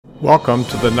Welcome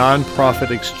to the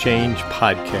Nonprofit Exchange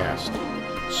Podcast.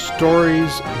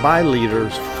 Stories by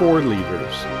leaders for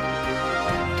leaders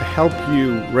to help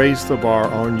you raise the bar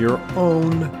on your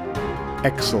own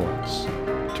excellence,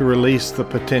 to release the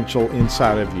potential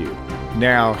inside of you.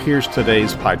 Now, here's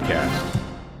today's podcast.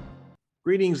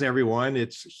 Greetings, everyone.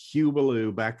 It's Hugh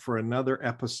Ballou back for another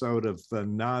episode of the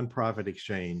Nonprofit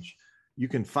Exchange. You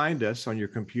can find us on your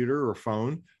computer or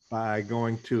phone by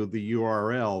going to the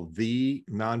URL, The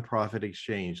Nonprofit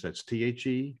Exchange. That's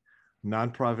THE,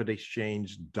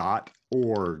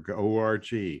 nonprofitexchange.org,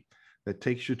 O-R-G. That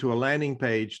takes you to a landing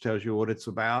page, tells you what it's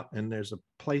about, and there's a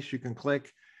place you can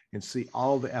click and see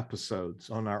all the episodes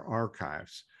on our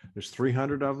archives. There's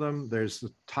 300 of them. There's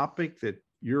the topic that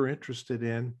you're interested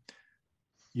in.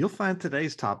 You'll find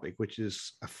today's topic, which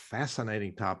is a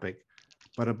fascinating topic,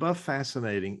 but above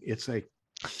fascinating, it's a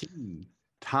key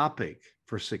topic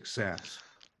for success.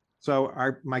 So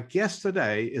my guest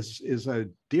today is a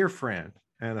dear friend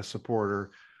and a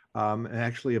supporter, and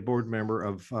actually a board member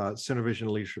of Center Vision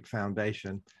Leadership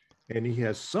Foundation. And he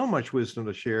has so much wisdom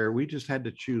to share. We just had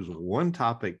to choose one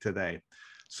topic today.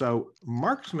 So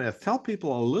Mark Smith, tell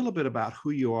people a little bit about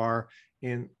who you are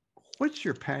and what's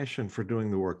your passion for doing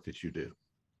the work that you do.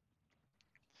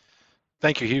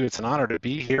 Thank you, Hugh. It's an honor to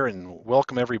be here and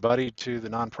welcome everybody to the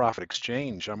Nonprofit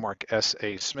Exchange. I'm Mark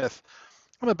S.A. Smith.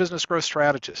 I'm a business growth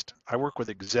strategist. I work with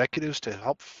executives to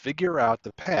help figure out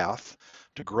the path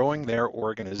to growing their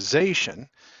organization,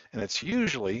 and it's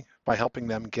usually by helping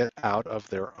them get out of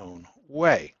their own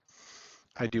way.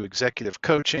 I do executive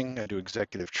coaching, I do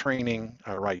executive training,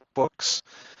 I write books,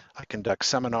 I conduct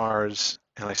seminars,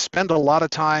 and I spend a lot of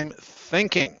time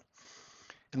thinking.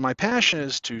 And my passion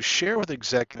is to share with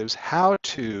executives how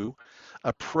to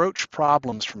approach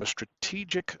problems from a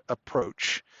strategic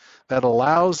approach that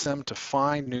allows them to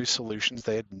find new solutions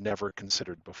they had never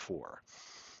considered before.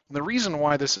 And the reason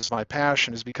why this is my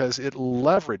passion is because it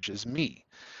leverages me.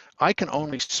 I can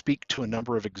only speak to a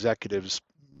number of executives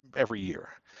every year.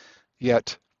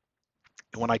 Yet,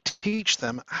 when I teach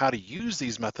them how to use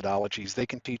these methodologies, they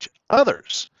can teach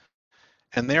others.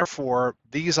 And therefore,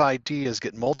 these ideas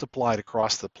get multiplied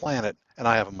across the planet, and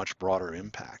I have a much broader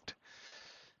impact.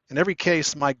 In every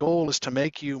case, my goal is to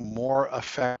make you more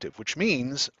effective, which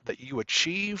means that you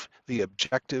achieve the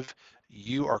objective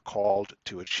you are called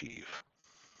to achieve.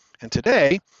 And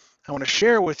today, I want to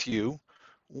share with you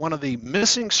one of the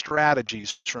missing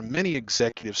strategies from many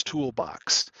executives'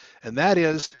 toolbox, and that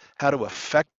is how to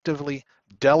effectively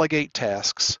delegate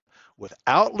tasks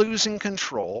without losing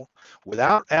control,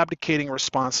 without abdicating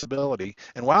responsibility,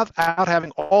 and without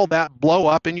having all that blow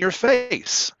up in your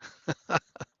face.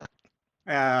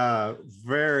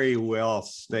 Very well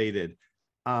stated.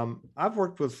 I've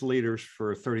worked with leaders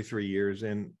for 33 years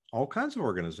in all kinds of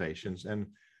organizations. And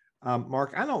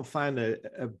Mark, I don't find a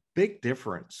big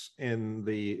difference in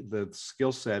the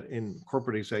skill set in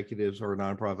corporate executives or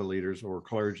nonprofit leaders or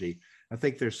clergy. I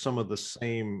think there's some of the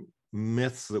same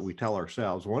myths that we tell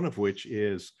ourselves, one of which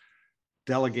is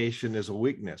delegation is a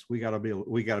weakness. We got to be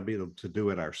able to do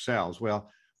it ourselves. Well,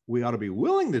 we ought to be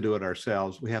willing to do it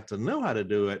ourselves. We have to know how to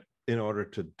do it in order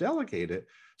to delegate it.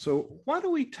 So why do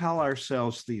we tell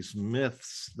ourselves these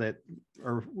myths that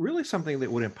are really something that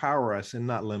would empower us and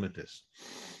not limit us?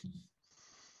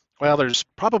 Well, there's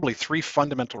probably three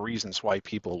fundamental reasons why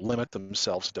people limit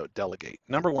themselves to delegate.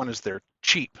 Number one is they're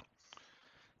cheap.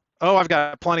 Oh, I've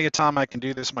got plenty of time. I can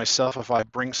do this myself. If I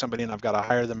bring somebody in, I've got to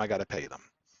hire them. I got to pay them.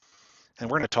 And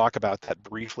we're going to talk about that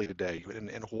briefly today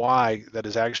and why that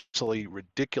is actually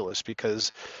ridiculous,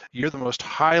 because you're the most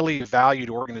highly valued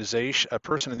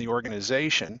person in the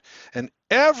organization, and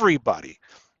everybody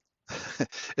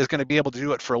is going to be able to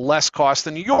do it for less cost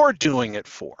than you're doing it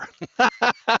for.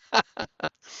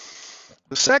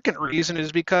 The second reason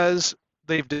is because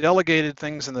they've delegated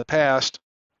things in the past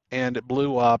and it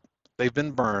blew up. They've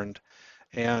been burned,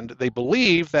 and they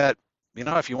believe that,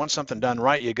 if you want something done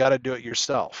right, you got to do it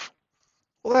yourself.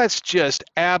 Well, that's just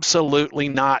absolutely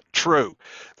not true.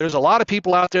 There's a lot of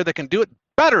people out there that can do it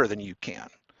better than you can.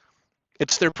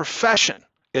 It's their profession.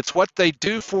 It's what they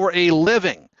do for a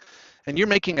living. And you're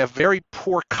making a very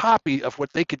poor copy of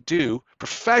what they could do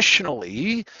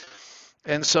professionally.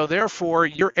 And so therefore,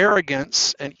 your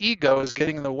arrogance and ego is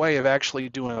getting in the way of actually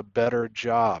doing a better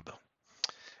job.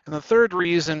 And the third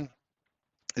reason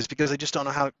is because they just don't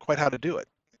know quite how to do it.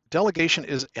 Delegation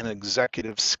is an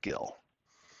executive skill.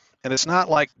 And it's not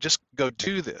like just go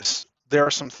do this. There are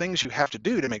some things you have to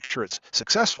do to make sure it's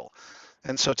successful.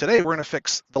 And so today we're going to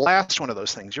fix the last one of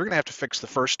those things. You're going to have to fix the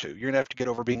first two. You're going to have to get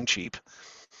over being cheap.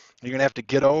 You're going to have to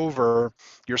get over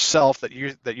yourself that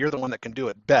you're the one that can do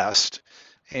it best.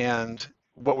 And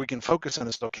what we can focus on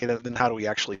is, okay, then how do we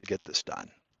actually get this done?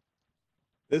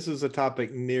 This is a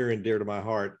topic near and dear to my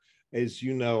heart. As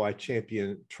you know, I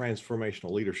champion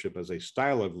transformational leadership as a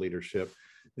style of leadership.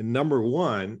 And number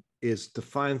one is to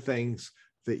find things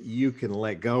that you can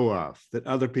let go of, that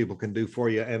other people can do for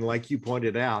you. And like you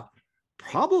pointed out,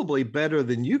 probably better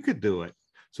than you could do it.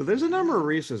 So there's a number of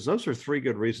reasons. Those are three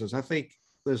good reasons. I think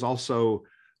there's also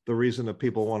the reason that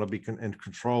people want to be in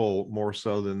control more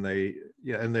so than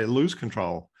and they lose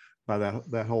control by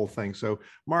that whole thing. So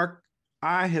Mark,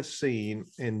 I have seen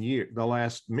in the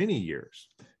last many years,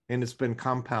 and it's been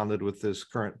compounded with this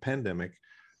current pandemic,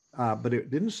 but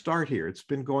it didn't start here. It's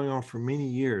been going on for many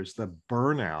years, the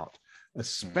burnout,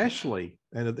 especially,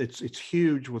 and it's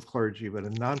huge with clergy, but a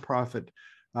nonprofit,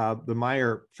 the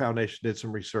Meyer Foundation did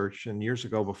some research, and years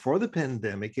ago, before the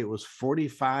pandemic, it was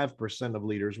 45% of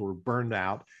leaders were burned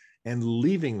out and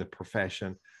leaving the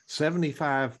profession.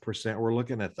 75% were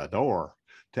looking at the door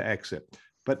to exit.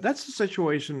 But that's the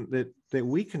situation that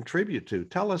we contribute to.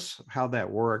 Tell us how that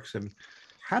works, and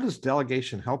how does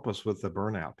delegation help us with the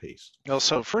burnout piece? Well,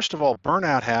 so first of all,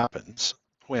 burnout happens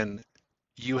when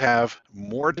you have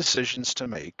more decisions to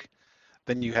make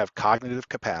than you have cognitive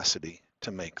capacity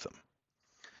to make them.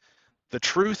 The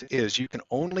truth is you can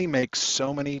only make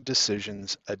so many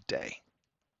decisions a day.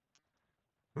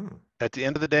 At the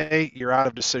end of the day, you're out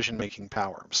of decision-making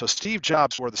power. So Steve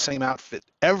Jobs wore the same outfit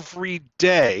every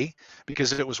day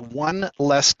because it was one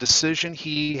less decision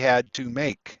he had to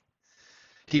make.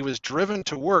 He was driven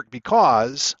to work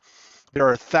because there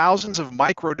are thousands of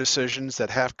micro decisions that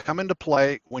have come into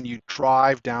play when you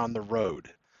drive down the road.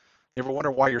 You ever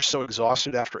wonder why you're so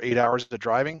exhausted after 8 hours of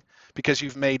driving? Because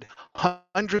you've made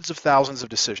hundreds of thousands of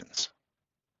decisions.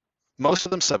 Most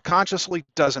of them subconsciously,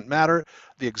 doesn't matter.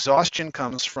 The exhaustion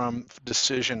comes from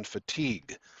decision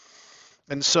fatigue.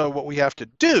 And so what we have to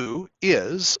do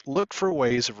is look for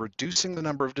ways of reducing the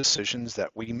number of decisions that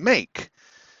we make.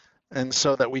 And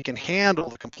so that we can handle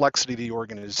the complexity of the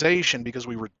organization because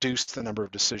we reduce the number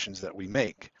of decisions that we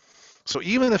make. So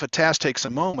even if a task takes a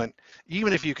moment,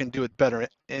 even if you can do it better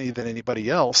than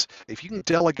anybody else, if you can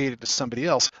delegate it to somebody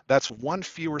else, that's one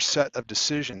fewer set of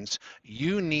decisions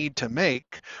you need to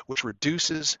make, which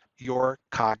reduces your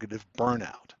cognitive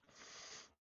burnout.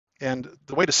 And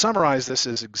the way to summarize this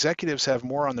is executives have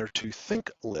more on their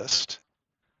to-think list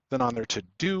than on their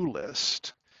to-do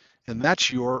list, and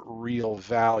that's your real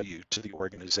value to the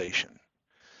organization.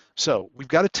 So we've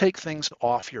got to take things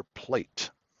off your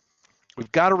plate.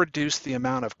 We've got to reduce the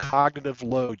amount of cognitive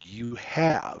load you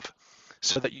have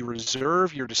so that you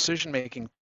reserve your decision-making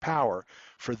power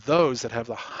for those that have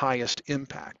the highest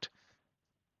impact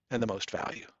and the most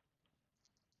value.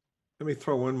 Let me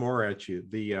throw one more at you.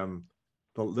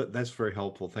 That's very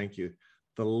helpful. Thank you.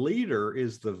 The leader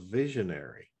is the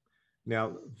visionary.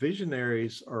 Now,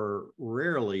 visionaries are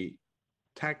rarely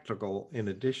tactical in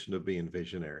addition to being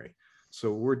visionary.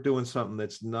 So we're doing something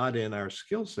that's not in our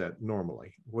skill set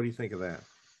normally. What do you think of that?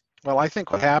 Well, I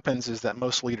think what happens is that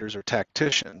most leaders are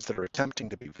tacticians that are attempting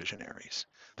to be visionaries.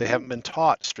 They haven't been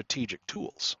taught strategic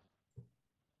tools.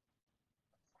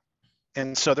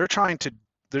 And so they're trying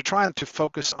to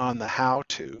focus on the how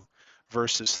to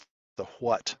versus the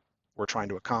what we're trying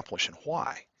to accomplish and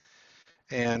why.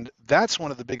 And that's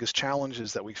one of the biggest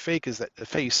challenges that we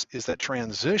face is that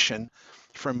transition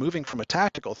from moving from a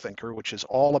tactical thinker, which is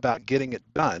all about getting it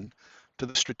done, to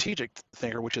the strategic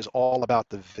thinker, which is all about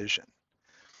the vision.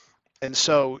 And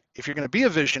so if you're going to be a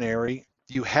visionary,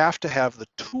 you have to have the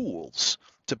tools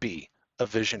to be a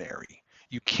visionary.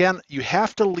 You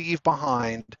have to leave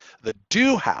behind the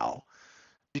do-how,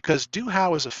 because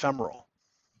do-how is ephemeral.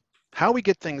 How we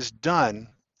get things done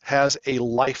has a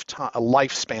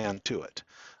lifespan to it.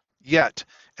 Yet,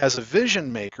 as a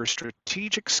vision maker,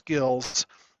 strategic skills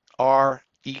are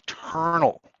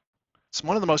eternal. It's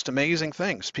one of the most amazing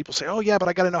things. People say, oh yeah, but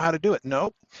I got to know how to do it.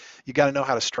 No, you got to know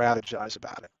how to strategize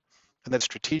about it. And that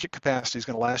strategic capacity is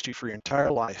going to last you for your entire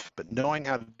life, but knowing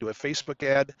how to do a Facebook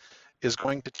ad is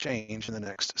going to change in the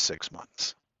next 6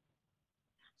 months.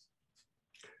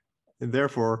 And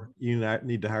therefore, you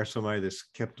need to hire somebody that's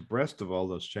kept abreast of all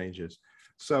those changes.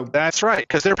 So that's right,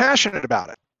 because they're passionate about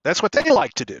it. That's what they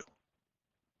like to do.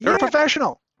 They're a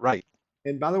professional, right?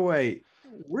 And by the way,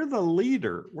 we're the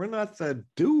leader. We're not the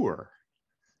doer.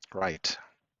 Right.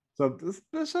 So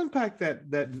let's unpack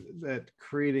that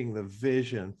creating the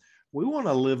vision. We want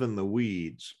to live in the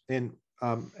weeds. And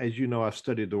as you know, I've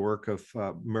studied the work of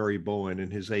Murray Bowen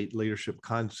and his 8 leadership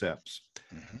concepts.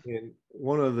 Mm-hmm. And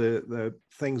one of the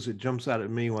things that jumps out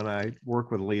at me when I work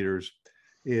with leaders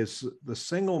is the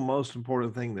single most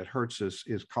important thing that hurts us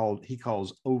is he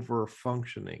calls over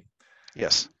functioning.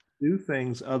 Yes. do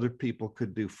things other people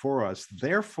could do for us.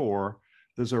 Therefore,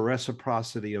 there's a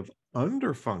reciprocity of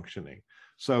under functioning.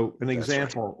 So an That's right.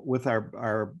 example with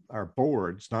our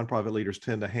boards, nonprofit leaders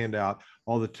tend to hand out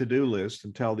all the to-do lists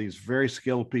and tell these very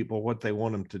skilled people what they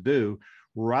want them to do,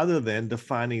 rather than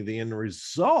defining the end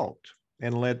result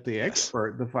and let the Yes.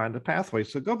 expert define the pathway.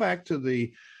 So go back to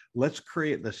the, let's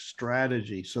create the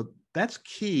strategy. So that's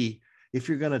key. If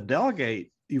you're going to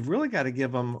delegate, you've really got to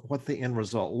give them what the end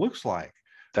result looks like.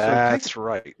 That's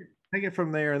right. Take it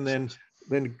from there, and then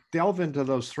delve into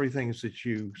those three things that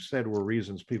you said were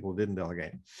reasons people didn't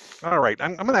delegate. All right,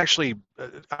 I'm going to actually,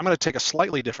 I'm going to take a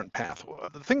slightly different path.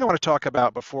 The thing I want to talk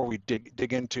about before we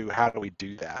dig into how do we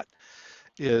do that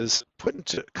is put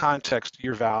into context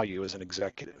your value as an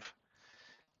executive.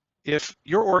 If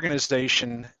your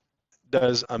organization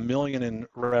does $1 million in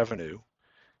revenue,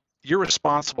 you're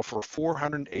responsible for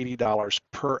 $480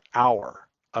 per hour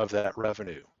of that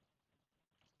revenue,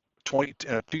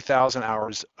 2,000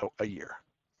 hours a year.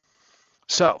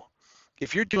 So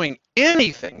if you're doing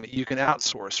anything that you can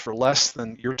outsource for less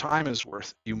than your time is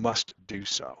worth, you must do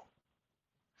so.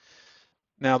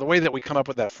 Now, the way that we come up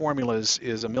with that formula is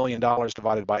 $1 million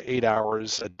divided by 8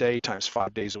 hours a day times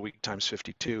 5 days a week times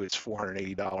 52. It's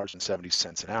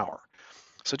 $480.70 an hour.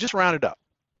 So just round it up.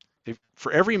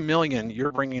 For every million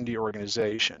you're bringing to your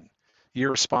organization,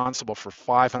 you're responsible for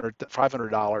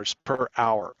 $500 per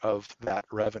hour of that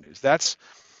revenues.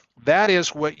 That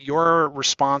is what you're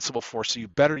responsible for, so you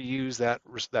better use that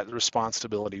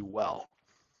responsibility well.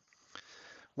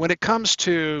 When it comes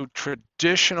to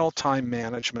traditional time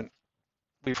management,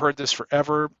 we've heard this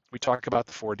forever. We talk about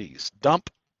the 4 Ds: dump,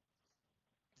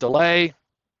 delay,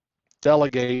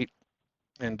 delegate,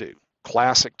 and do.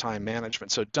 Classic time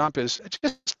management. So dump is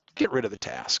just get rid of the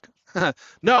task.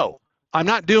 No, I'm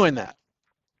not doing that.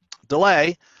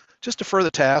 Delay, just defer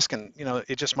the task, and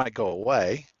it just might go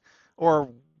away, or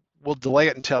we'll delay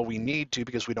it until we need to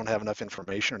because we don't have enough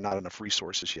information or not enough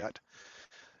resources yet.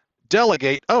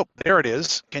 Delegate, oh, there it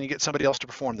is. Can you get somebody else to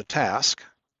perform the task?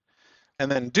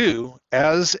 And then do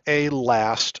as a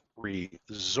last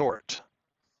resort.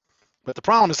 But the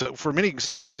problem is that for many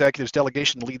executives,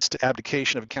 delegation leads to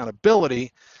abdication of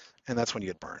accountability, and that's when you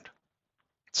get burned.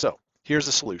 So here's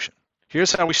the solution.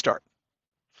 Here's how we start.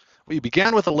 We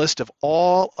began with a list of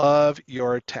all of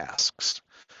your tasks.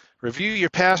 Review your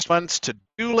past month's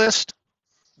to-do list,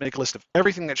 make a list of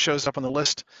everything that shows up on the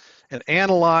list, and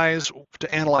analyze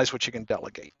what you can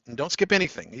delegate. And don't skip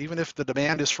anything. Even if the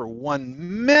demand is for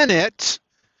 1 minute,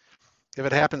 if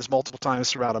it happens multiple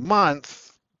times throughout a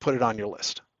month, put it on your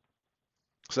list.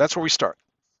 So that's where we start.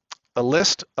 A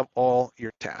list of all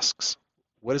your tasks.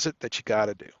 What is it that you got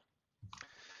to do?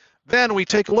 Then we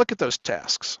take a look at those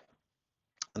tasks.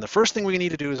 And the first thing we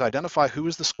need to do is identify who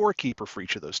is the scorekeeper for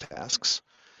each of those tasks,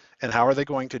 and how are they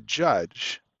going to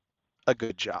judge a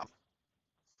good job.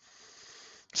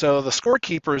 So the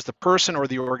scorekeeper is the person or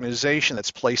the organization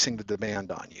that's placing the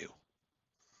demand on you.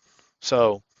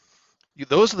 So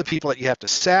those are the people that you have to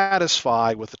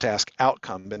satisfy with the task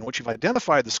outcome. And once you've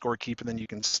identified the scorekeeper, then you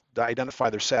can identify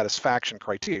their satisfaction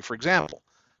criteria. For example,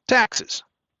 taxes.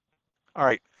 All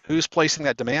right, who's placing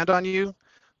that demand on you?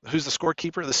 Who's the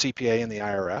scorekeeper? The CPA and the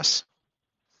IRS.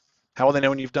 How will they know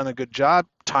when you've done a good job?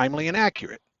 Timely and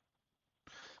accurate.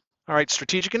 All right,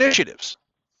 strategic initiatives.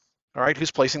 All right, who's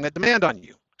placing that demand on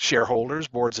you? Shareholders,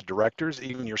 boards of directors,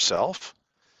 even yourself.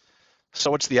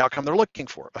 So what's the outcome they're looking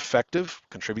for? Effective,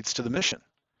 contributes to the mission.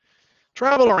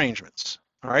 Travel arrangements.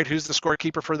 All right, who's the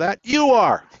scorekeeper for that? You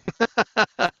are.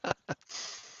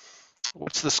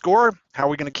 What's the score? How are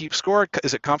we going to keep score?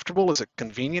 Is it comfortable? Is it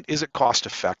convenient? Is it cost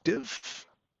effective?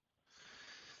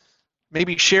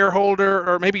 Maybe shareholder,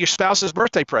 or maybe your spouse's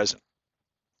birthday present.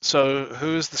 So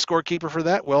who's the scorekeeper for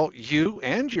that? Well, you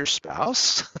and your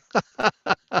spouse.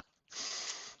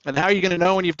 And how are you going to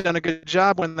know when you've done a good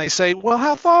job? When they say, well,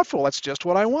 how thoughtful, that's just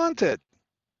what I wanted.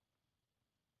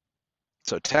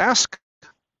 So task,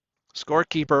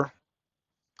 scorekeeper,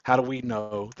 how do we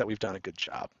know that we've done a good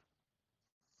job?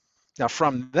 Now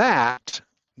from that,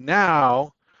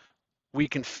 now we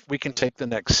can take the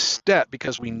next step,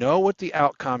 because we know what the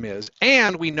outcome is,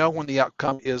 and we know when the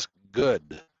outcome is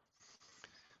good.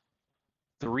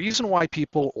 The reason why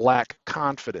people lack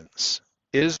confidence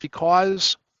is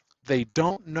because they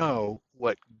don't know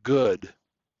what good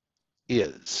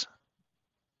is.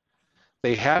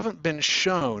 They haven't been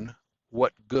shown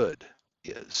what good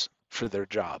is for their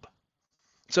job.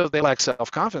 So they lack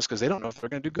self-confidence because they don't know if they're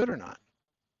going to do good or not.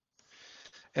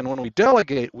 And when we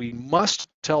delegate, we must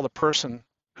tell the person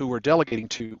who we're delegating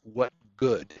to what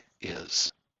good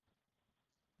is.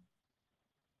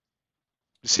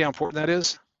 You see how important that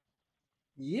is?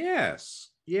 Yes.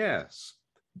 Yes.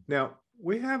 Now,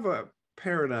 we have a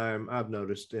paradigm I've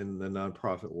noticed in the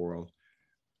nonprofit world.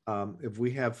 If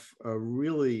we have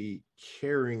really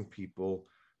caring people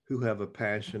who have a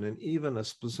passion and even a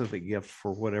specific gift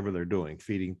for whatever they're doing,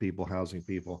 feeding people, housing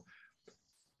people.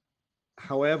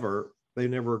 However, they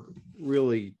never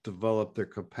really developed their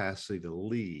capacity to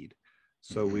lead.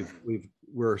 So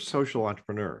we're social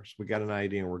entrepreneurs. We got an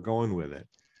idea and we're going with it.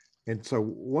 And so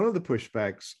one of the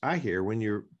pushbacks I hear when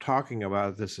you're talking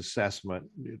about this assessment,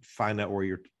 find out where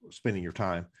you're spending your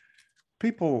time,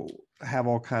 people have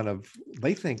all kind of,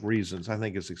 they think reasons, I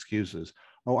think it's excuses.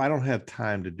 Oh, I don't have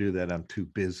time to do that. I'm too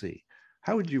busy.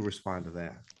 How would you respond to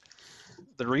that?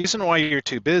 The reason why you're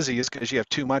too busy is because you have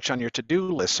too much on your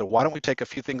to-do list. So why don't we take a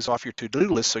few things off your to-do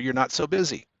list so you're not so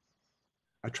busy?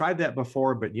 I tried that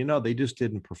before, but they just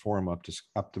didn't perform up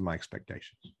to my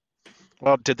expectations.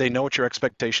 Well, did they know what your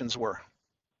expectations were?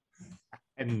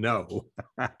 And no.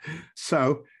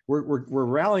 So we're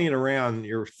rallying around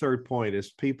your third point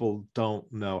is people don't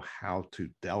know how to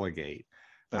delegate.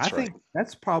 That's I think right.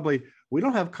 that's probably, we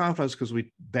don't have confidence because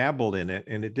we dabbled in it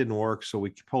and it didn't work. So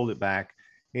we pulled it back.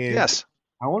 And Yes.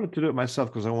 I wanted to do it myself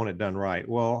because I want it done right.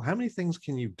 Well, how many things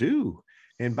can you do?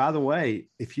 And by the way,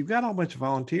 if you've got a bunch of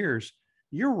volunteers,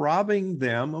 you're robbing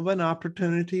them of an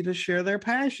opportunity to share their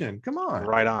passion. Come on.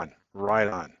 Right on. Right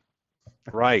on.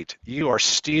 Right. You are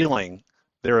stealing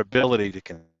their ability to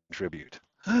contribute.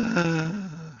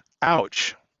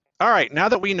 Ouch. All right. Now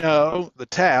that we know the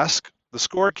task, the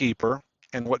scorekeeper,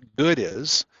 and what good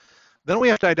is, then we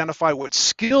have to identify what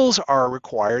skills are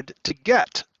required to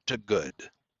get to good.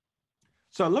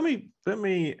 So let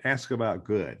me ask about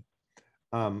good.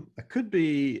 It could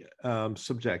be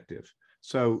subjective.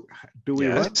 So do we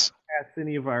run Yes. past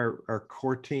any of our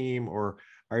core team or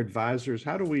our advisors?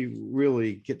 How do we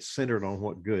really get centered on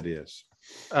what good is?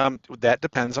 That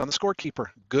depends on the scorekeeper.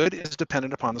 Good is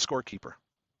dependent upon the scorekeeper.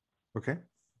 Okay.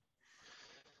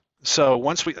 So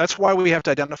that's why we have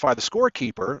to identify the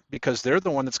scorekeeper, because they're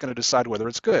the one that's going to decide whether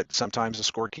it's good. Sometimes the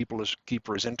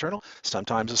scorekeeper is internal.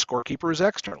 Sometimes the scorekeeper is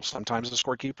external. Sometimes the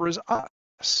scorekeeper is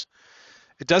us.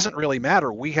 It doesn't really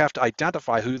matter. We have to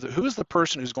identify who is the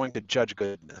person who's going to judge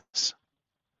goodness.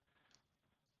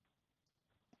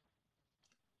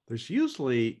 There's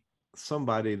usually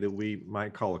somebody that we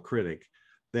might call a critic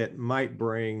that might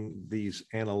bring these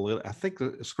analytic. I think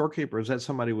the scorekeeper, is that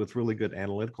somebody with really good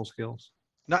analytical skills?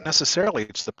 Not necessarily.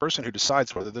 It's the person who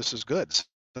decides whether this is good.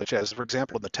 Such as, for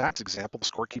example, in the tax example, the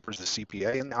scorekeeper is the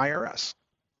CPA and the IRS.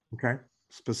 Okay.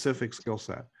 Specific skill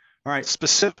set. All right.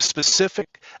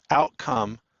 Specific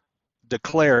outcome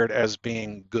declared as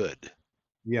being good.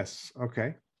 Yes.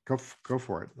 Okay. Go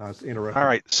for it. I was interrupting. All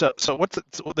right. So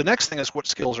the next thing is what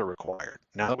skills are required.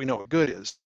 Now that we know what good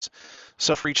is,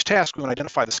 so for each task, we want to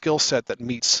identify the skill set that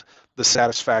meets the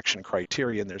satisfaction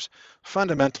criteria. And there's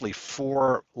fundamentally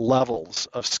 4 levels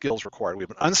of skills required. We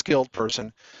have an unskilled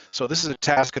person. So this is a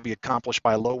task that could be accomplished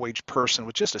by a low-wage person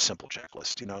with just a simple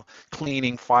checklist.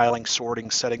 Cleaning, filing, sorting,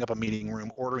 setting up a meeting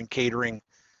room, ordering catering.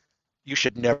 You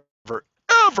should never,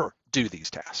 ever do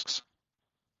these tasks.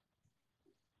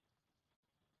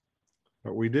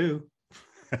 But we do.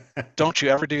 Don't you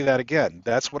ever do that again.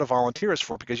 That's what a volunteer is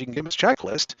for, because you can give them a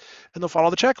checklist and they'll follow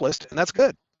the checklist, and that's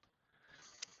good.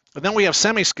 And then we have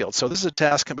semi-skilled. So this is a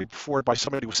task that can be performed by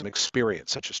somebody with some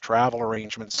experience, such as travel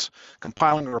arrangements,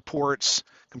 compiling reports,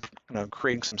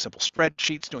 creating some simple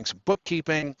spreadsheets, doing some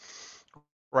bookkeeping,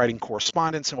 writing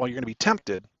correspondence. And while you're going to be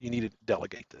tempted, you need to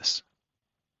delegate this.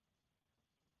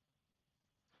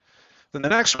 Then the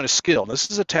next one is skill. This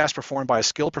is a task performed by a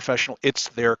skilled professional. It's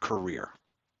their career.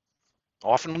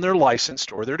 Often when they're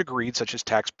licensed or they're degreed, such as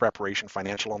tax preparation,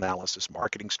 financial analysis,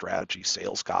 marketing strategy,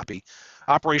 sales copy,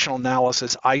 operational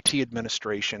analysis, IT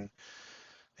administration.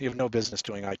 You have no business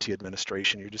doing IT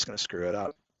administration. You're just going to screw it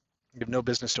up. You have no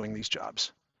business doing these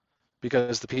jobs,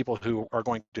 because the people who are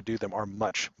going to do them are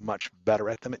much, much better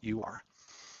at them than you are.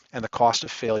 And the cost of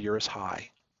failure is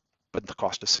high, but the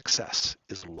cost of success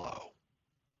is low.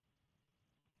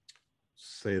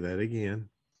 Say that again.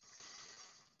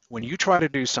 When you try to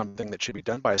do something that should be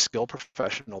done by a skilled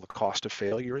professional, the cost of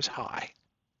failure is high.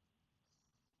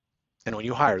 And when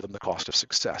you hire them, the cost of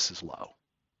success is low.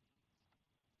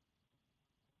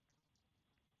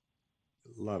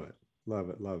 Love it. Love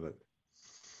it. Love it.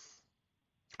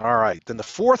 All right, then the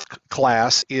 4th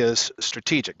class is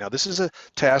strategic. Now, this is a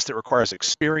task that requires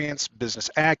experience, business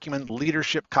acumen,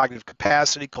 leadership, cognitive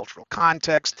capacity, cultural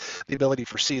context, the ability to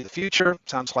foresee the future.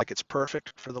 Sounds like it's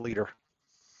perfect for the leader.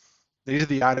 These are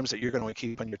the items that you're going to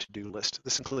keep on your to-do list.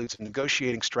 This includes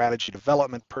negotiating strategy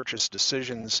development, purchase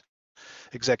decisions,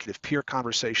 executive peer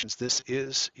conversations. This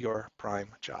is your prime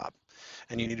job.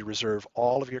 and you need to reserve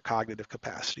all of your cognitive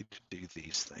capacity to do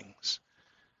these things.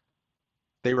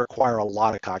 They require a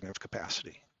lot of cognitive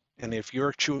capacity. And if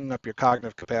you're chewing up your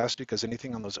cognitive capacity because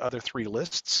anything on those other 3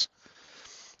 lists,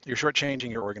 you're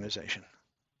shortchanging your organization.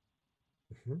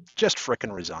 Mhm. Just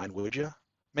frickin' resign, would you?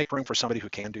 Make room for somebody who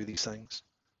can do these things.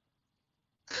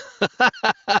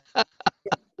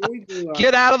 We do,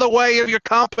 Get out of the way of your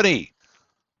company.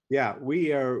 yeah,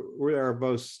 we're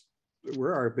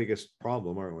our biggest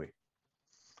problem, aren't we?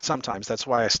 Sometimes that's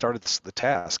why I started the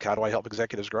task. How do I help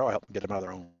executives grow? I help them get them out of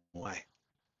their own way.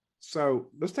 So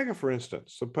let's take it for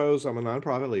instance. Suppose I'm a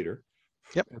nonprofit leader.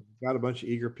 Yep. And I've got a bunch of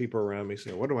eager people around me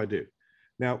saying, what do I do?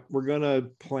 Now we're going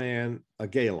to plan a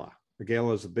gala. A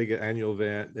gala is a big annual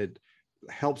event that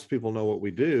helps people know what we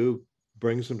do,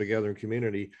 brings them together in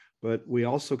community, but we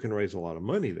also can raise a lot of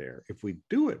money there if we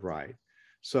do it right.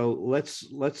 So let's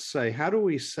say, how do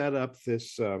we set up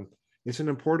this? It's an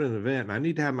important event, and I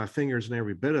need to have my fingers in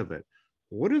every bit of it.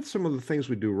 What are some of the things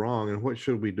we do wrong, and what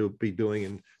should we be doing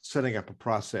in setting up a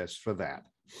process for that?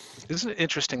 Isn't it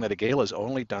interesting that a gala is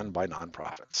only done by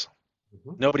nonprofits?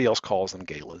 Mhm. Nobody else calls them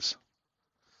galas.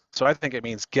 So I think it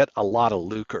means get a lot of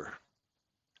lucre,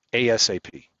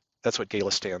 ASAP. That's what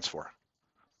gala stands for.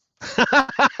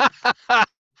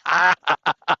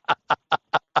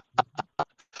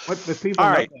 But the people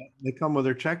All know right. that they come with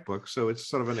their checkbook, so it's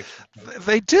sort of an expectation.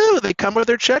 They do. They come with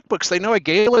their checkbooks. They know a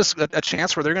gala is a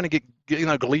chance where they're going to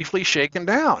get gleefully shaken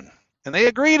down, and they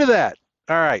agree to that.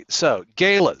 All right. So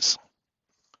galas.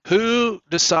 Who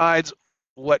decides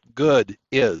what good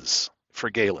is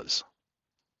for galas?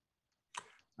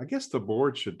 I guess the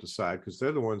board should decide because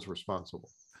they're the ones responsible.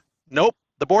 Nope.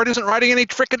 The board isn't writing any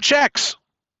frickin' checks.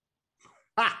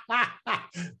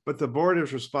 But the board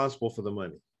is responsible for the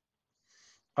money.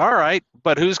 All right.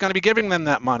 But who's going to be giving them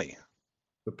that money?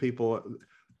 The people,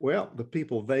 well, the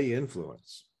people they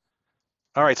influence.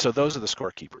 All right. So those are the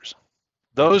scorekeepers.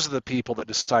 Those are the people that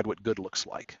decide what good looks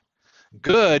like.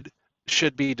 Good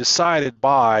should be decided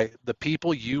by the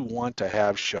people you want to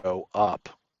have show up.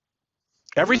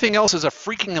 Everything else is a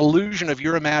freaking illusion of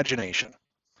your imagination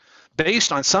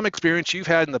based on some experience you've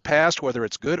had in the past, whether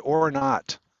it's good or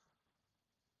not.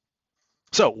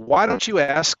 So why don't you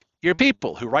ask your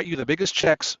people who write you the biggest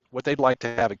checks what they'd like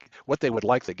to have, what they would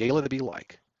like the gala to be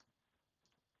like?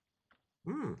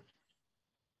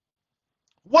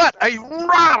 What a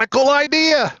radical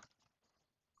idea!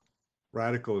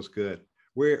 Radical is good.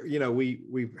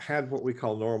 We've had what we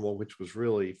call normal, which was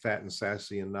really fat and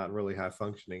sassy and not really high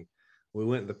functioning. We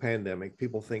went in the pandemic.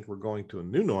 People think we're going to a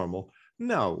new normal.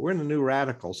 No, we're in a new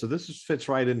radical. So fits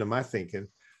right into my thinking.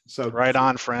 So right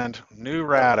on, friend. New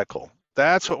radical.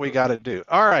 That's what we got to do.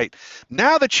 All right.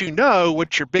 Now that you know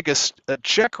what your biggest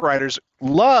check writers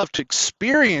love to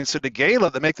experience at a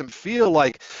gala that make them feel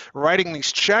like writing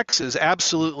these checks is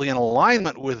absolutely in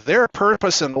alignment with their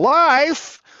purpose in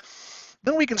life,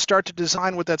 then we can start to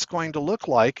design what that's going to look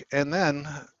like and then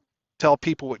tell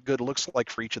people what good looks like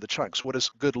for each of the chunks. What does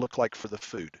good look like for the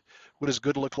food? What does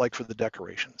good look like for the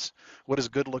decorations? What does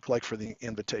good look like for the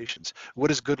invitations? What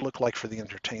does good look like for the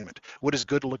entertainment? What does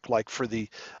good look like for the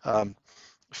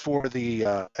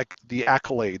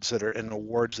accolades that are and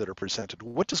awards that are presented?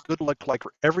 What does good look like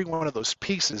for every one of those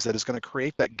pieces that is going to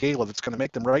create that gala that's going to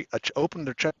make them open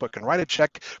their checkbook and write a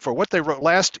check for what they wrote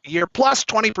last year plus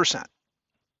 20%?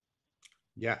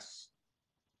 Yes.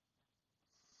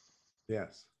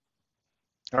 Yes.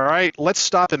 All right, let's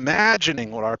stop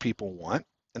imagining what our people want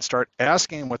and start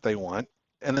asking them what they want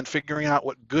and then figuring out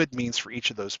what good means for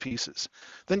each of those pieces.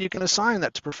 Then you can assign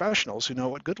that to professionals who know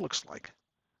what good looks like.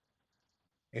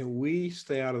 And we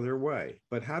stay out of their way.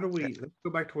 But let's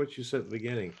go back to what you said at the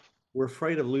beginning. We're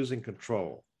afraid of losing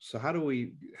control. So how do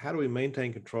we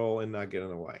maintain control and not get in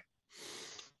the way?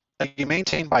 You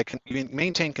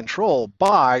maintain control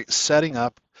by setting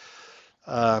up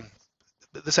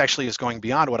this actually is going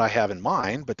beyond what I have in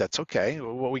mind, but that's okay.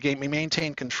 We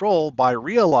maintain control by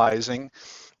realizing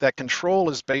that control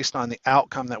is based on the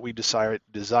outcome that we desire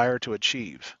to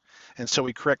achieve. And so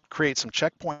we create some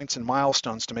checkpoints and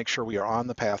milestones to make sure we are on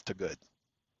the path to good.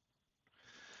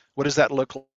 What does that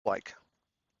look like?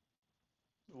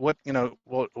 Well,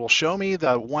 show me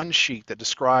the one sheet that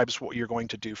describes what you're going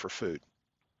to do for food.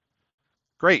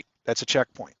 Great, that's a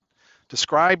checkpoint.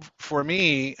 Describe for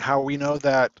me how we know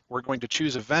that we're going to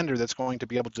choose a vendor that's going to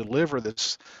be able to deliver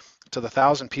this to the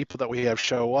 1,000 people that we have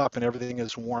show up and everything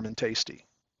is warm and tasty.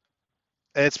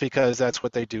 It's because that's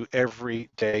what they do every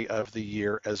day of the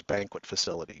year as banquet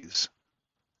facilities.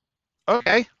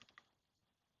 Okay.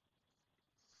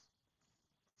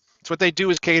 It's what they do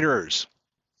as caterers.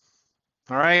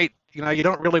 All right. You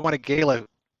don't really want a gala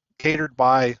catered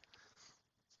by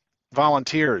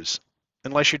volunteers,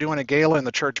 unless you're doing a gala in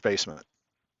the church basement.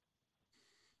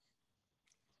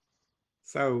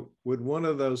 So would one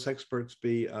of those experts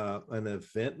be an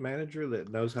event manager that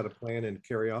knows how to plan and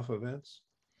carry off events?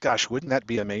 Gosh, wouldn't that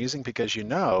be amazing? Because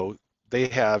they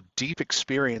have deep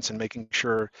experience in making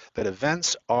sure that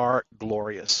events are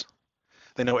glorious.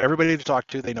 They know everybody to talk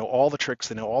to. They know all the tricks.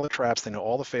 They know all the traps. They know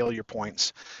all the failure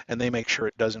points, and they make sure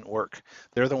it doesn't work.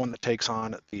 They're the one that takes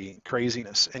on the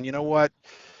craziness. And you know what?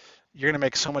 You're going to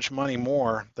make so much money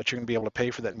more that you're going to be able to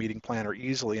pay for that meeting planner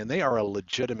easily, and they are a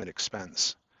legitimate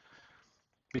expense.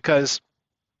 Because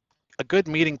a good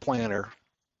meeting planner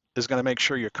is going to make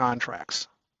sure your contracts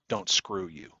don't screw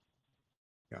you.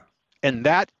 Yeah. And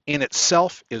that in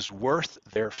itself is worth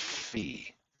their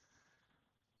fee.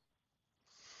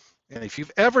 And if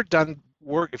you've ever done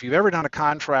work, if you've ever done a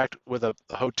contract with a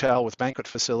hotel with banquet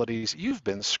facilities, you've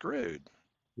been screwed.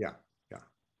 Yeah.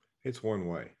 It's one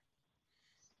way.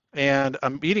 And a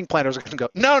meeting planner is going to go,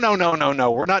 no,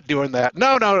 we're not doing that.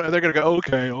 No. They're going to go,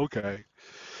 okay.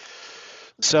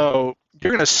 So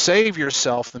you're going to save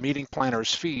yourself the meeting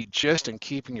planner's fee just in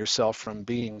keeping yourself from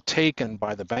being taken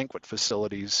by the banquet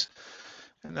facilities.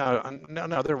 No,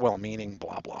 they're well-meaning,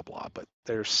 blah, blah, blah, but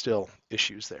there's still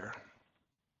issues there.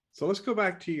 So let's go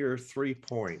back to your 3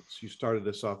 points. You started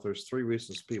this off. There's 3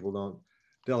 reasons people don't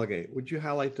delegate. Would you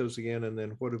highlight those again? And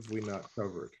then what have we not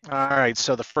covered? All right.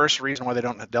 So the first reason why they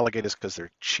don't delegate is because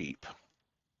they're cheap.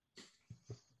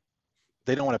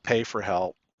 They don't want to pay for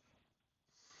help.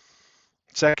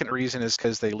 Second reason is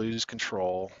because they lose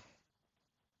control.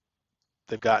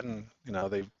 They've gotten,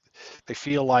 they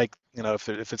feel like,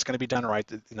 if it's going to be done right,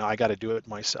 I got to do it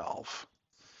myself.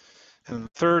 And the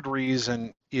third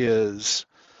reason is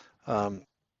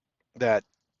that,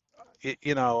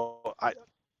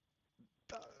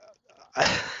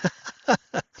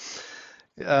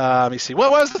 let me see.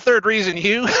 What was the third reason,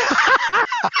 Hugh?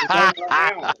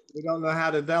 We don't know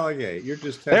how to delegate. You're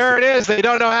just testing. There it is. They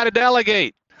don't know how to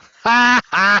delegate.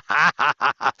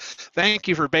 Thank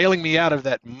you for bailing me out of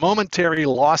that momentary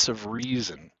loss of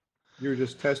reason. You're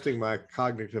just testing my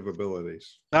cognitive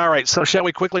abilities. All right. So shall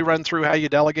we quickly run through how you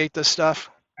delegate this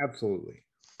stuff? Absolutely.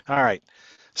 All right.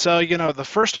 So, the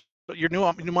first, your new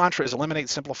mantra is eliminate,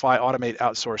 simplify, automate,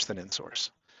 outsource, then insource.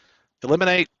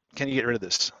 Eliminate, can you get rid of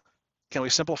this? Can we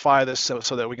simplify this so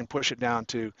that we can push it down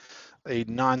to a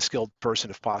non-skilled person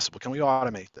if possible? Can we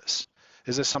automate this?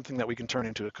 Is this something that we can turn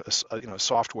into a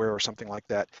software or something like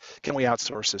that? Can we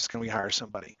outsource this? Can we hire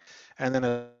somebody? And then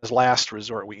as last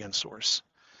resort, we insource.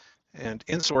 And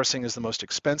insourcing is the most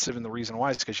expensive, and the reason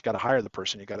why is because you got to hire the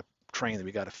person, you got to train them,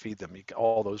 you got to feed them,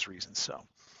 all those reasons.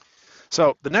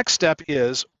 So the next step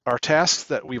is our tasks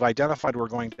that we've identified we're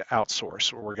going to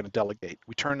outsource or we're going to delegate.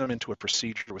 We turn them into a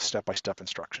procedure with step-by-step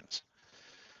instructions.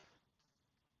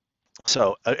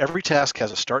 So every task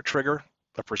has a start trigger,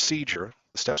 a procedure,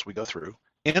 the steps we go through,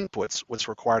 inputs, what's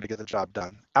required to get the job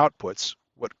done, outputs,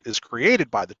 what is created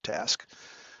by the task,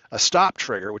 a stop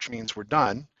trigger, which means we're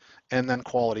done, and then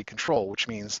quality control, which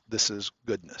means this is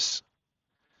goodness.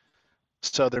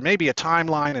 So there may be a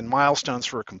timeline and milestones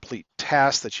for a complete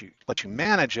task that you let you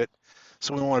manage it.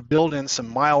 So we want to build in some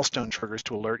milestone triggers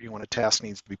to alert you when a task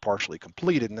needs to be partially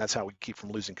completed, and that's how we keep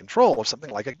from losing control of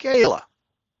something like a gala.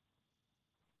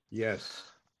 Yes.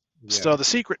 So the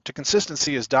secret to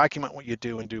consistency is document what you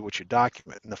do and do what you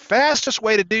document. And the fastest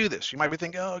way to do this, you might be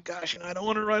thinking, oh gosh, I don't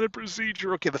want to write a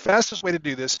procedure. Okay, the fastest way to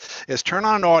do this is turn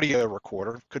on an audio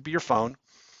recorder, could be your phone,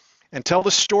 and tell the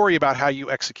story about how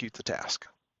you execute the task.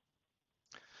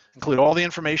 Include all the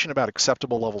information about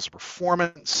acceptable levels of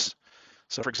performance.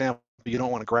 So for example, you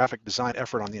don't want a graphic design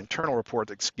effort on the internal report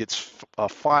that gets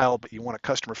filed, but you want a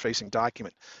customer-facing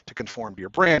document to conform to your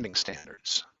branding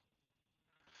standards.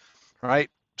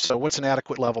 Right? So what's an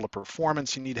adequate level of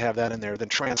performance? You need to have that in there. Then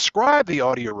transcribe the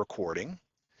audio recording.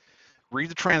 Read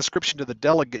the transcription to the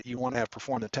delegate you want to have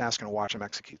perform the task and watch them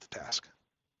execute the task.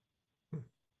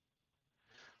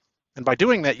 And by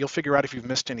doing that, you'll figure out if you've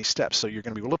missed any steps. So you're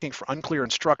going to be looking for unclear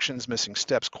instructions, missing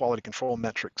steps, quality control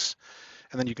metrics,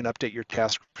 and then you can update your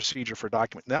task procedure for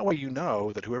document. That way you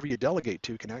know that whoever you delegate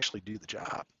to can actually do the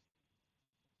job.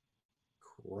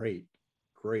 Great.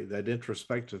 That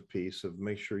introspective piece of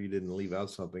make sure you didn't leave out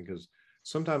something, because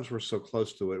sometimes we're so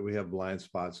close to it, we have blind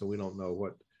spots and we don't know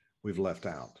what we've left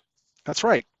out. That's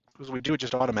right, because we do it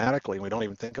just automatically and we don't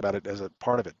even think about it as a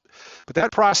part of it. But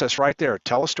that process right there,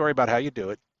 tell a story about how you do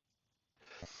it,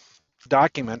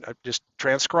 document, just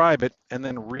transcribe it, and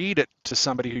then read it to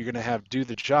somebody who you're going to have do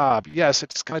the job. Yes,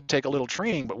 it's going to take a little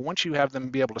training, but once you have them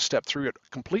be able to step through it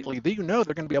completely, you know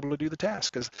they're going to be able to do the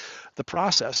task because the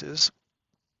process is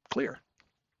clear.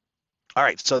 All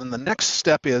right, so then the next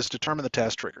step is determine the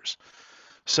task triggers.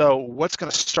 So what's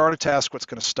going to start a task, what's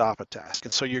going to stop a task?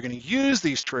 And so you're going to use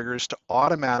these triggers to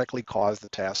automatically cause the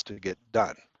task to get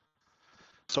done.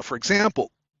 So for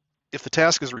example, if the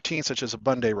task is routine, such as a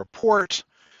Monday report,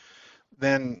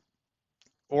 then,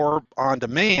 or on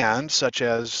demand, such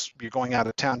as you're going out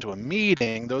of town to a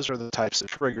meeting, those are the types of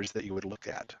triggers that you would look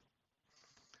at.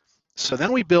 So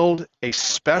then we build a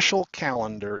special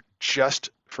calendar just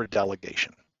for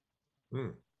delegation.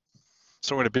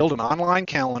 So we're going to build an online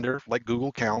calendar like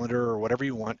Google Calendar or whatever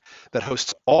you want that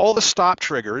hosts all the stop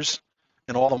triggers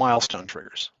and all the milestone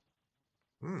triggers.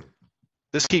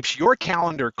 This keeps your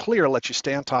calendar clear, lets you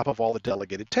stay on top of all the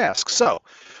delegated tasks. So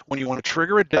when you want to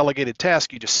trigger a delegated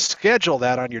task, you just schedule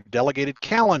that on your delegated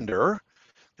calendar.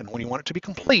 And when you want it to be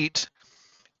complete,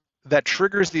 that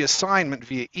triggers the assignment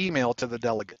via email to the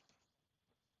delegate.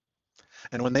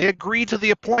 And when they agree to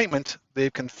the appointment,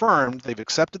 they've confirmed they've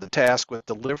accepted the task with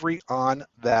delivery on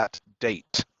that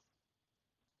date.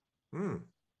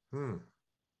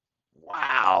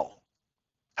 Wow.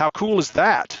 How cool is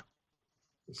that?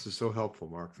 This is so helpful,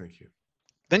 Mark. Thank you.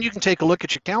 Then you can take a look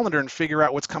at your calendar and figure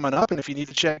out what's coming up, and if you need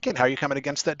to check in, how are you coming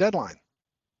against that deadline?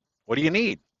 What do you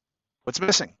need? What's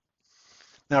missing?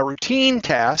 Now, routine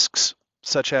tasks,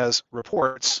 such as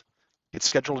reports, get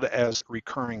scheduled as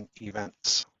recurring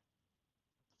events.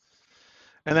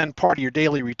 And then part of your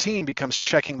daily routine becomes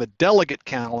checking the delegate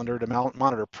calendar to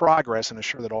monitor progress and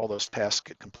ensure that all those tasks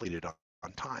get completed on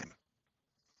time.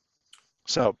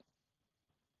 So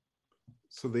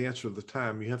the answer to the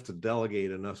time, you have to delegate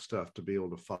enough stuff to be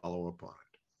able to follow up on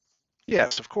it.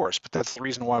 Yes, of course, but that's the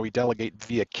reason why we delegate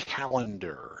via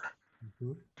calendar,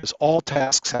 because all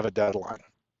tasks have a deadline.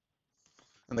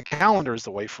 And the calendar is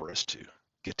the way for us to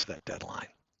get to that deadline.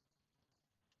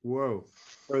 Whoa.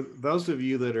 For those of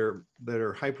you that are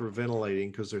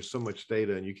hyperventilating because there's so much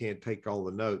data and you can't take all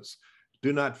the notes,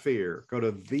 do not fear. Go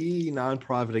to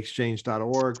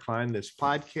thenonprofitexchange.org, find this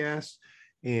podcast,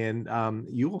 and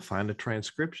you will find a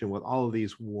transcription with all of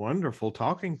these wonderful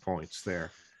talking points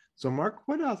there. So Mark,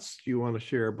 what else do you want to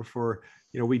share before,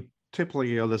 we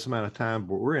typically go this amount of time,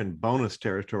 but we're in bonus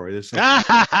territory. This all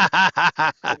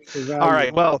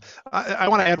right. Well, I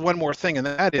want to add one more thing, and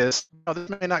that is, this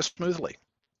may not go smoothly.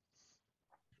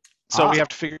 So we have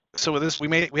to figure. So with this, we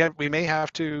may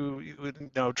have to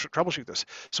troubleshoot this.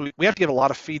 So we have to give a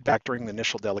lot of feedback during the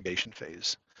initial delegation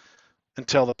phase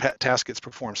until the task gets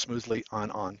performed smoothly on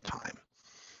time.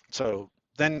 So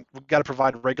then we've got to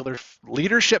provide regular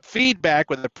leadership feedback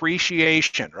with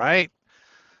appreciation, right?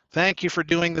 Thank you for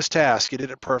doing this task. You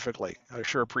did it perfectly. I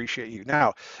sure appreciate you.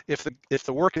 Now, if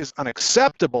the work is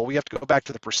unacceptable, we have to go back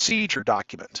to the procedure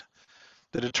document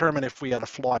to determine if we had a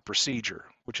flawed procedure,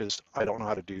 which is, I don't know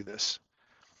how to do this.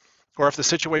 Or if the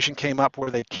situation came up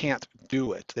where they can't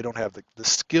do it, they don't have the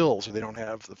skills, or they don't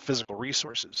have the physical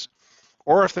resources.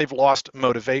 Or if they've lost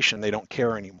motivation, they don't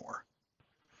care anymore.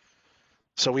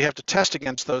 So we have to test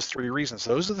against those three reasons.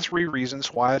 Those are the three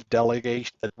reasons why a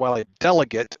delegate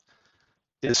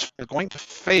is going to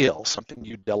fail something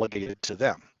you delegated to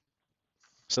them.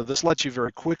 So this lets you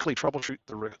very quickly troubleshoot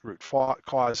the root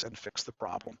cause and fix the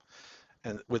problem.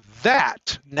 And with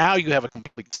that, now you have a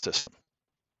complete system.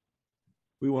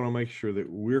 We want to make sure that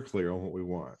we're clear on what we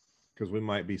want, because we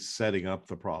might be setting up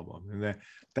the problem. And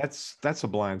that's a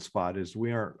blind spot, is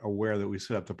we aren't aware that we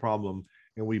set up the problem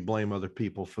and we blame other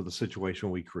people for the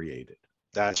situation we created.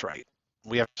 That's right.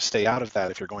 We have to stay out of that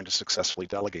if you're going to successfully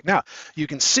delegate. Now, you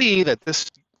can see that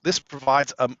this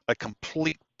provides a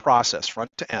complete process, front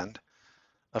to end,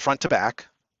 front to back,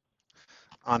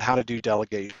 on how to do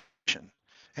delegation.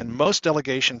 And most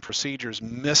delegation procedures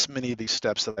miss many of these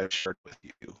steps that I've shared with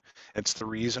you. It's the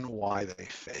reason why they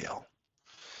fail.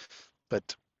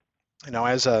 But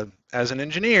as an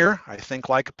engineer, I think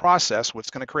like a process. What's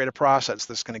going to create a process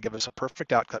that's going to give us a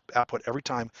perfect output every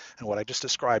time? And what I just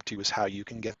described to you is how you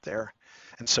can get there.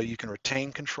 And so you can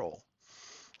retain control,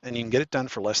 and you can get it done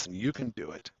for less than you can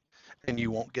do it, and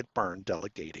you won't get burned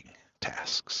delegating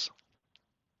tasks.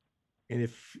 And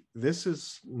if this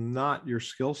is not your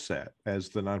skill set as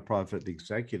the nonprofit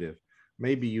executive,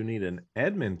 maybe you need an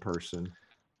admin person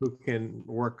who can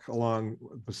work along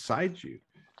beside you,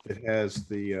 that has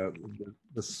the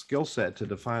skill set to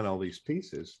define all these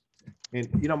pieces. And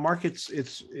Mark,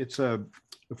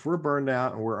 if we're burned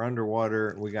out and we're underwater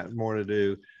and we got more to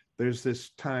do, there's this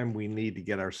time we need to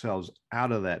get ourselves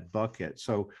out of that bucket.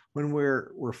 So when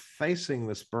we're facing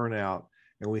this burnout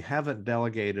and we haven't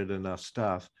delegated enough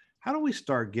stuff, how do we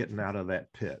start getting out of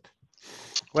that pit?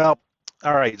 Well,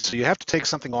 all right. So you have to take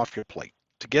something off your plate.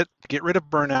 To get rid of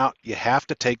burnout, you have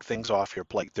to take things off your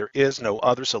plate. There is no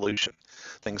other solution.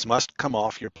 Things must come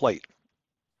off your plate.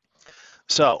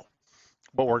 So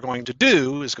what we're going to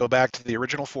do is go back to the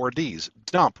original 4Ds.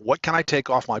 Dump. What can I take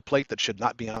off my plate that should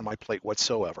not be on my plate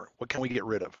whatsoever? What can we get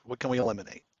rid of? What can we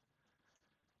eliminate?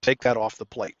 Take that off the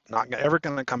plate. Not ever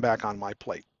going to come back on my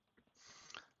plate.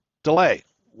 Delay.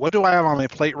 What do I have on my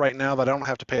plate right now that I don't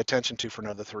have to pay attention to for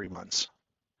another 3 months?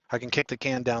 I can kick the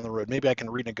can down the road. Maybe I can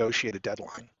renegotiate a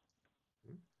deadline.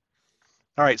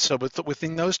 All right, so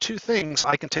within those two things,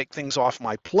 I can take things off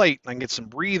my plate and I can get some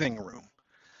breathing room.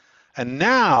 And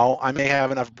now I may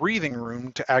have enough breathing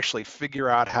room to actually figure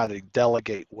out how to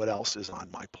delegate what else is on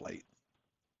my plate.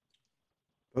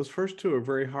 Those first two are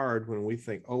very hard when we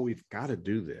think, oh, we've got to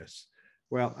do this.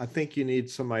 Well, I think you need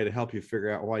somebody to help you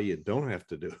figure out why you don't have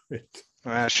to do it.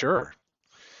 Sure.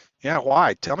 Yeah,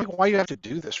 why? Tell me why you have to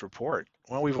do this report.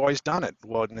 Well, we've always done it.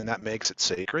 Well, and then that makes it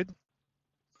sacred.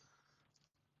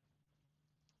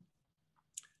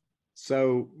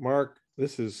 So, Mark,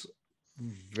 this is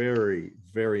very,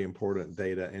 very important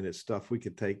data, and it's stuff we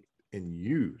could take and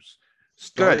use.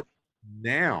 Start Good.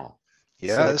 now.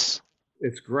 Yes. So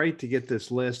it's great to get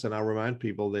this list, and I'll remind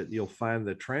people that you'll find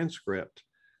the transcript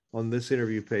on this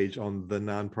interview page on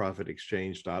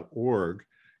thenonprofitexchange.org.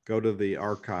 Go to the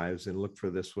archives and look for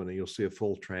this one, and you'll see a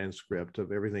full transcript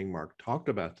of everything Mark talked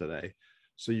about today.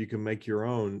 So you can make your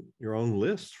own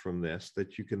list from this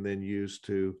that you can then use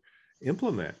to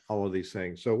implement all of these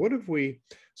things. So I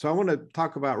want to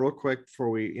talk about real quick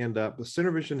before we end up, the Center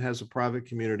Vision has a private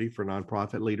community for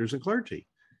nonprofit leaders and clergy.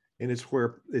 And it's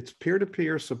where it's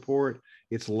peer-to-peer support.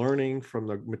 It's learning from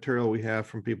the material we have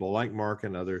from people like Mark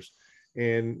and others,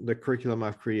 and the curriculum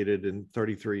I've created in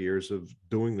 33 years of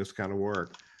doing this kind of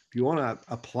work. If you want to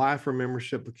apply for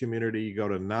membership of the community, you go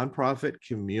to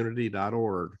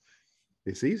nonprofitcommunity.org.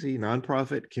 It's easy,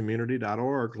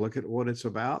 nonprofitcommunity.org. Look at what it's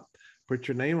about. Put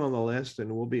your name on the list, and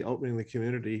we'll be opening the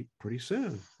community pretty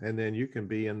soon. And then you can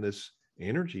be in this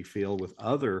energy field with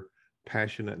other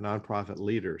passionate nonprofit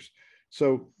leaders.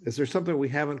 So is there something we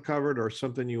haven't covered or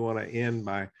something you want to end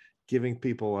by giving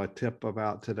people a tip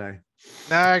about today?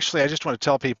 No, actually, I just want to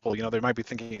tell people, they might be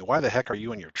thinking, why the heck are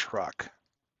you in your truck?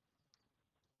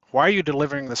 Why are you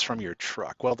delivering this from your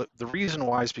truck? Well, the reason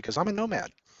why is because I'm a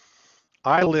nomad.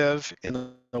 I live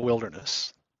in the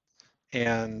wilderness,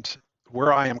 and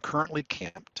where I am currently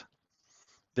camped,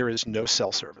 there is no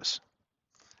cell service.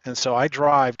 And so I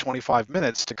drive 25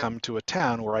 minutes to come to a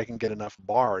town where I can get enough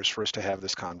bars for us to have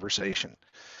this conversation.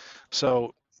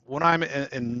 So when I'm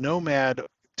in nomad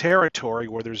territory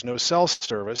where there's no cell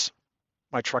service,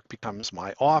 my truck becomes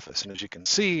my office. And as you can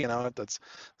see,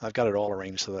 I've got it all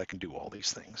arranged so that I can do all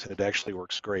these things. And it actually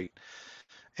works great.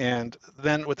 And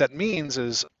then what that means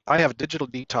is I have a digital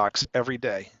detox every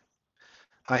day.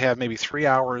 I have maybe 3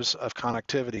 hours of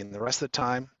connectivity, and the rest of the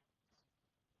time,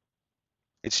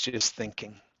 it's just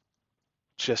thinking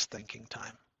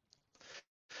time.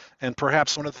 And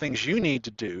perhaps one of the things you need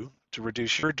to do to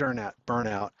reduce your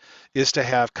burnout is to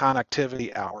have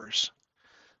connectivity hours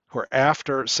where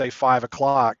after, say, 5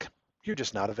 o'clock, you're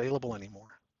just not available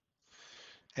anymore.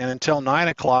 And until 9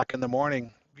 o'clock in the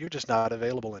morning, you're just not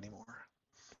available anymore.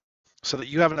 So that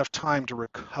you have enough time to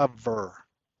recover.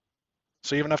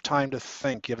 So you have enough time to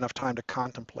think, you have enough time to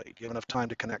contemplate, you have enough time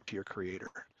to connect to your creator,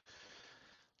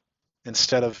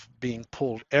 instead of being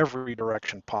pulled every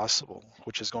direction possible,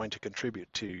 which is going to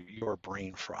contribute to your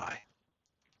brain fry.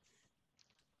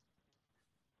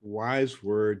 Wise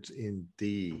words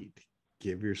indeed.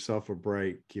 Give yourself a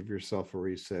break, give yourself a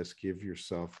recess, give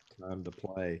yourself time to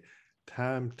play,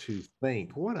 time to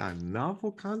think. What a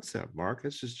novel concept, Mark.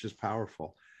 This is just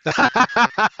powerful.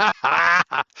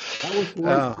 That was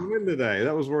worth doing today.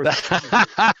 That was worth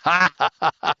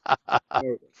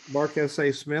So, Mark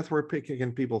S.A. Smith, where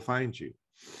can people find you?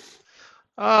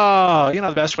 Oh,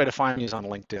 the best way to find me is on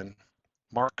LinkedIn.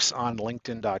 Marks on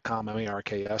LinkedIn.com,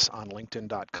 M-A-R-K-S on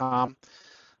LinkedIn.com.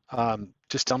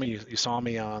 Just tell me you saw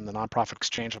me on the Nonprofit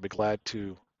Exchange. I'll be glad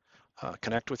to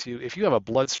connect with you. If you have a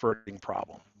blood spurting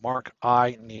problem, Mark,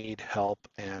 I need help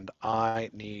and I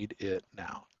need it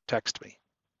now. Text me.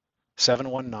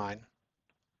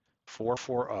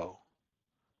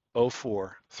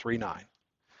 719-440-0439.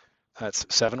 That's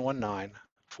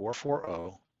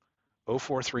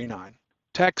 719-440-0439.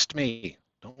 Text me.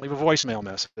 Don't leave a voicemail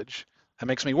message. That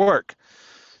makes me work.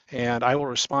 And I will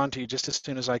respond to you just as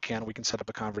soon as I can. We can set up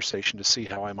a conversation to see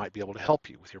how I might be able to help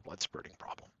you with your blood spurting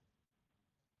problem.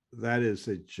 That is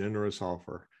a generous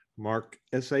offer. Mark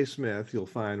S.A. Smith, you'll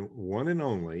find one and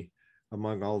only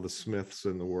among all the Smiths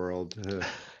in the world.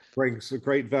 Brings a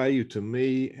great value to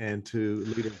me and to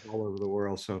leaders all over the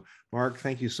world. So, Mark,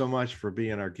 thank you so much for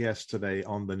being our guest today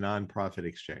on the Nonprofit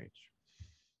Exchange.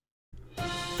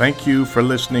 Thank you for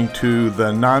listening to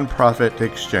the Nonprofit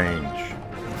Exchange.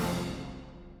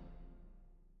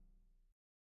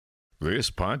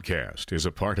 This podcast is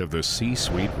a part of the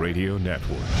C-Suite Radio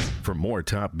Network. For more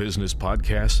top business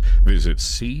podcasts, visit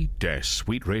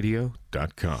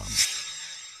c-suiteradio.com.